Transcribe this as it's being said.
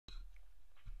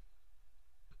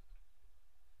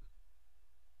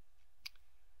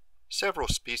Several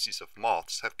species of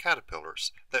moths have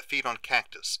caterpillars that feed on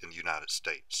cactus in the United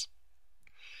States.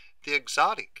 The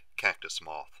exotic cactus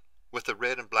moth, with the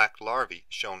red and black larvae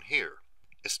shown here,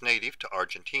 is native to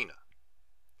Argentina.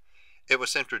 It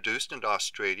was introduced into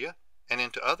Australia and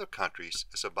into other countries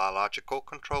as a biological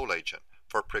control agent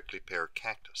for prickly pear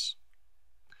cactus.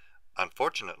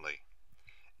 Unfortunately,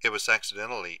 it was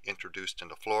accidentally introduced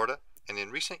into Florida and in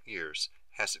recent years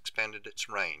has expanded its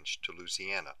range to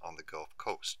Louisiana on the Gulf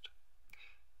Coast.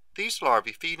 These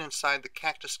larvae feed inside the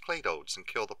cactus cladodes and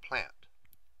kill the plant.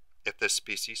 If this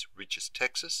species reaches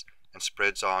Texas and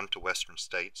spreads on to western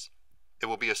states, it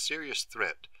will be a serious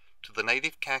threat to the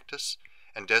native cactus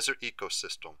and desert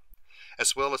ecosystem,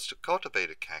 as well as to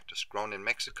cultivated cactus grown in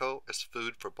Mexico as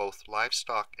food for both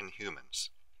livestock and humans.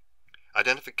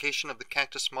 Identification of the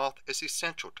cactus moth is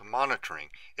essential to monitoring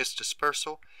its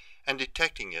dispersal and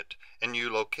detecting it in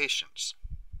new locations.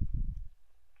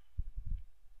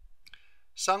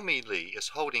 Sungmi Lee is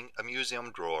holding a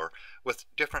museum drawer with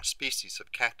different species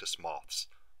of cactus moths,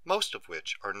 most of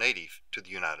which are native to the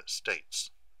United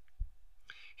States.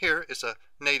 Here is a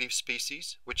native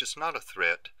species which is not a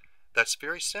threat that's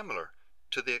very similar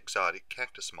to the exotic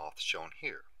cactus moth shown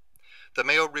here. The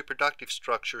male reproductive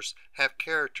structures have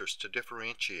characters to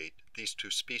differentiate these two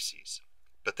species,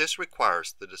 but this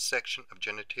requires the dissection of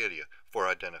genitalia for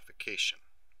identification.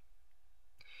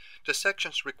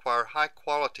 Dissections require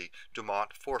high-quality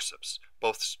Dumont forceps,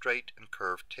 both straight and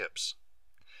curved tips.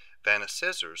 Vanna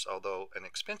scissors, although an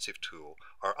expensive tool,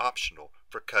 are optional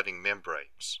for cutting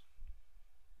membranes.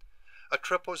 A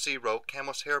 000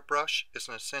 camel's hair brush is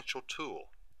an essential tool.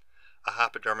 A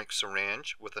hypodermic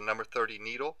syringe with a number 30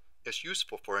 needle is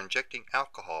useful for injecting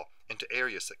alcohol into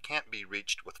areas that can't be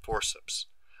reached with forceps.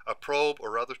 A probe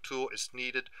or other tool is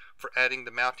needed for adding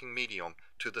the mounting medium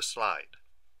to the slide.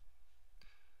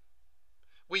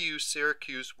 We use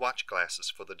Syracuse watch glasses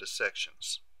for the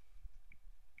dissections.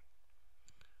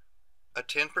 A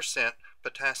 10%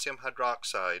 potassium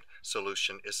hydroxide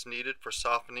solution is needed for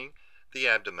softening the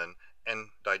abdomen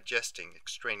and digesting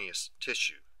extraneous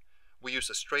tissue. We use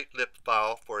a straight lip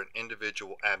vial for an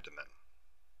individual abdomen.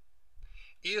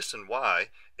 Eosin Y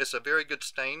is a very good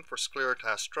stain for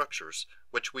sclerotized structures,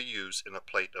 which we use in a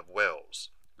plate of wells.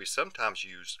 We sometimes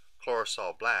use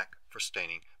chlorosol black for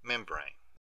staining membrane.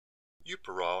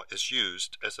 Euperol is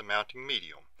used as a mounting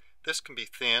medium. This can be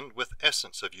thinned with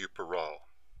essence of euperol.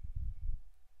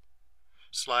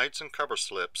 Slides and cover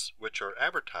slips, which are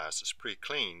advertised as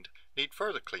pre-cleaned, need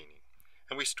further cleaning,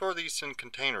 and we store these in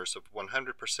containers of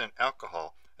 100%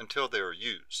 alcohol until they are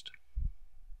used.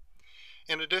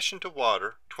 In addition to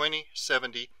water, 20,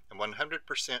 70, and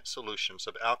 100% solutions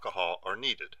of alcohol are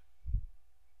needed.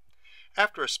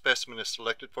 After a specimen is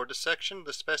selected for dissection,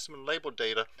 the specimen label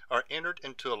data are entered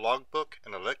into a logbook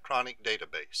and electronic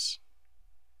database.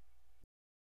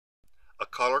 A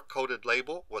color-coded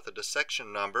label with a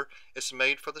dissection number is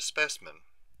made for the specimen,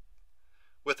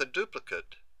 with a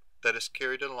duplicate that is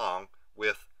carried along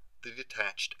with the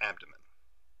detached abdomen.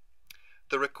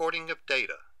 The recording of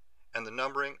data and the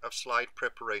numbering of slide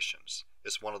preparations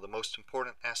is one of the most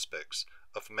important aspects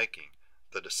of making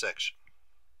the dissection.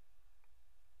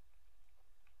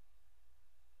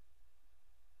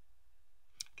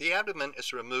 The abdomen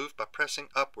is removed by pressing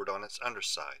upward on its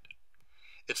underside.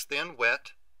 It's then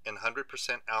wet in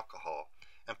 100% alcohol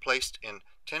and placed in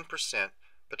 10%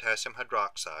 potassium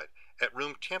hydroxide at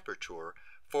room temperature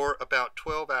for about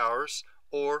 12 hours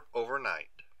or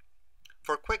overnight.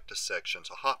 For quick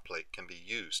dissections, a hot plate can be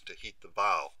used to heat the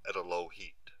vial at a low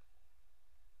heat.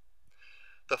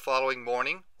 The following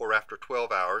morning, or after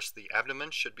 12 hours, the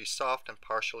abdomen should be soft and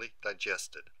partially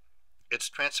digested. It's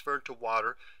transferred to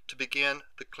water to begin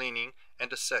the cleaning and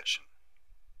dissection.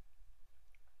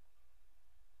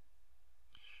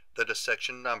 The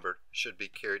dissection number should be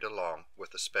carried along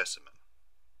with the specimen.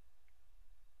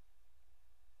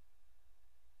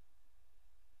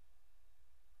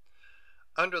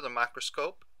 Under the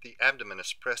microscope, the abdomen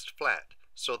is pressed flat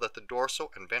so that the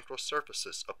dorsal and ventral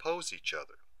surfaces oppose each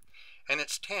other, and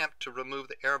it's tamped to remove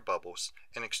the air bubbles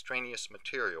and extraneous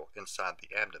material inside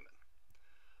the abdomen.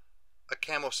 A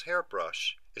camel's hair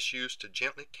brush is used to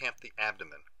gently tamp the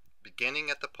abdomen, beginning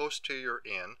at the posterior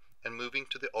end and moving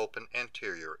to the open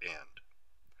anterior end.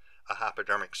 A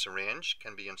hypodermic syringe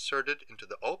can be inserted into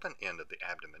the open end of the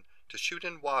abdomen to shoot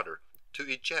in water to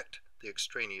eject the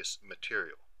extraneous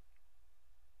material.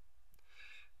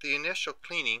 The initial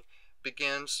cleaning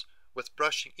begins with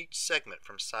brushing each segment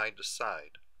from side to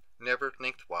side, never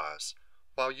lengthwise,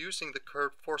 while using the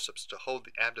curved forceps to hold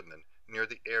the abdomen near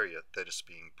the area that is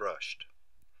being brushed.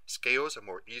 Scales are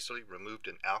more easily removed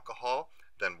in alcohol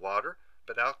than water,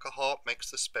 but alcohol makes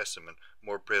the specimen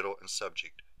more brittle and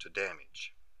subject to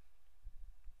damage.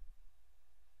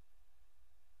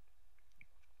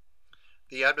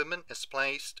 The abdomen is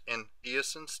placed in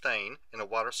eosin stain in a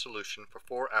water solution for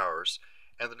 4 hours,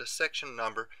 and the dissection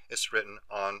number is written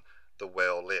on the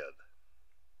well lid.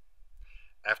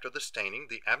 After the staining,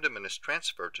 the abdomen is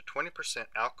transferred to 20%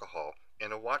 alcohol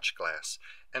in a watch glass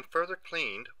and further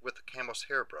cleaned with the camel's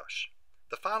hair brush.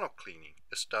 The final cleaning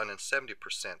is done in 70%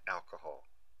 alcohol.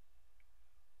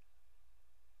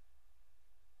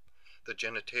 The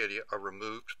genitalia are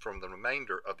removed from the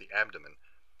remainder of the abdomen,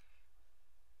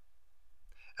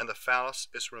 and the phallus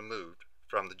is removed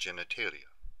from the genitalia.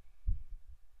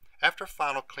 After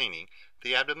final cleaning,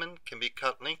 the abdomen can be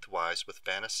cut lengthwise with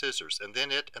Vanna scissors, and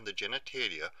then it and the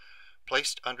genitalia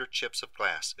placed under chips of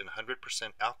glass in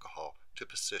 100% alcohol to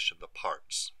position the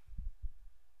parts.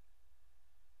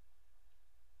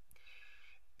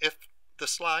 If the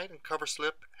slide and cover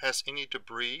slip has any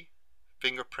debris,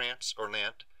 fingerprints, or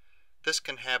lint, this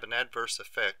can have an adverse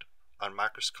effect on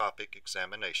microscopic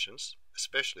examinations,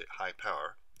 especially at high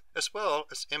power, as well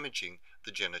as imaging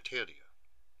the genitalia.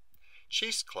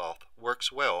 Cheesecloth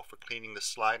works well for cleaning the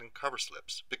slide and cover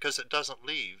slips because it doesn't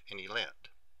leave any lint.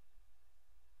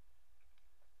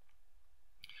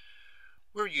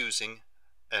 We're using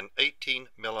an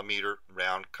 18mm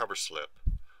round cover slip,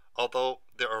 although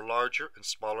there are larger and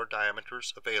smaller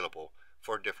diameters available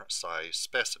for different size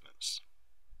specimens.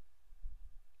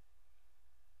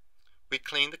 We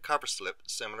clean the cover slip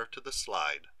similar to the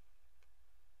slide.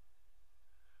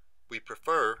 We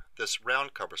prefer this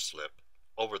round cover slip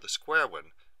over the square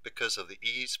one because of the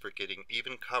ease for getting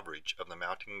even coverage of the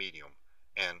mounting medium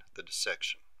and the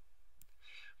dissection.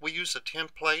 We use a tin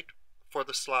plate for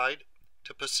the slide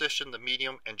to position the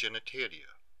medium and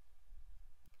genitalia.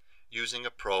 Using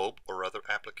a probe or other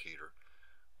applicator,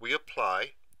 we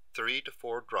apply 3 to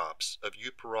 4 drops of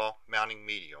Uparol mounting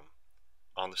medium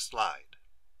on the slide.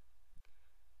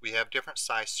 We have different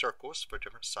size circles for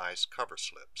different size cover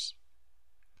slips.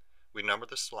 We number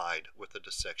the slide with the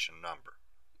dissection number.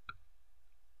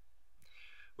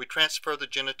 We transfer the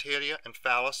genitalia and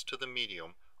phallus to the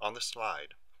medium on the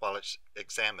slide while it's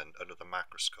examined under the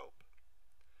microscope.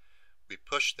 We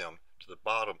push them to the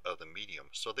bottom of the medium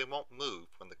so they won't move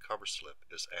when the cover slip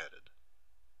is added.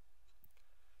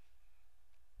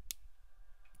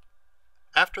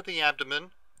 After the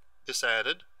abdomen is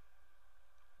added,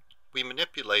 we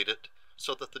manipulate it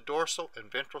so that the dorsal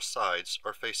and ventral sides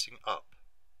are facing up.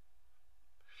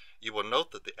 You will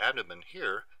note that the abdomen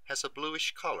here has a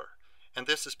bluish color, and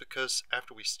this is because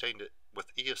after we stained it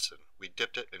with eosin, we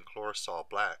dipped it in chlorosol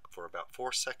black for about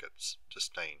 4 seconds to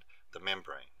stain the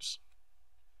membranes.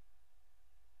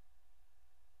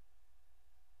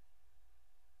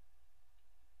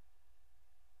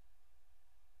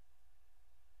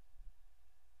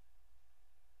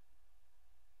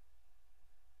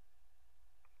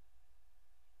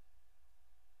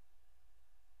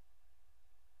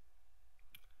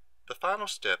 The final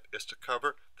step is to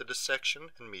cover the dissection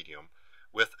and medium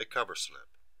with a cover slip.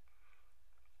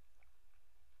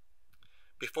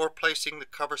 Before placing the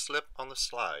cover slip on the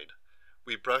slide,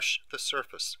 we brush the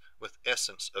surface with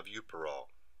essence of Uparol,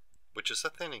 which is a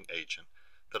thinning agent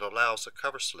that allows a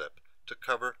cover slip to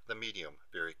cover the medium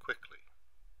very quickly.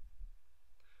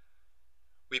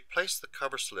 We place the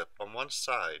cover slip on one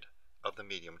side of the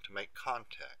medium to make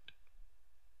contact,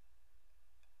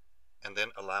 and then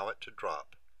allow it to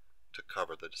drop to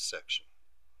cover the dissection.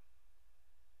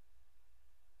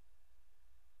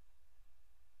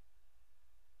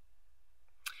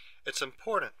 It's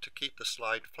important to keep the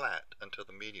slide flat until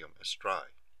the medium is dry.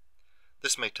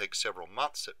 This may take several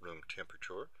months at room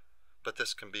temperature, but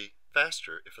this can be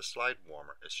faster if a slide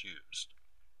warmer is used.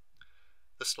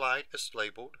 The slide is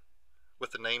labeled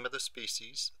with the name of the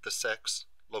species, the sex,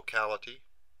 locality,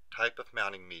 type of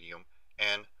mounting medium,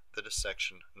 and the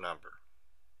dissection number.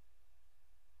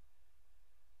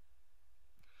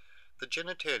 The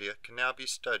genitalia can now be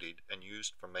studied and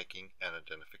used for making an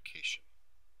identification.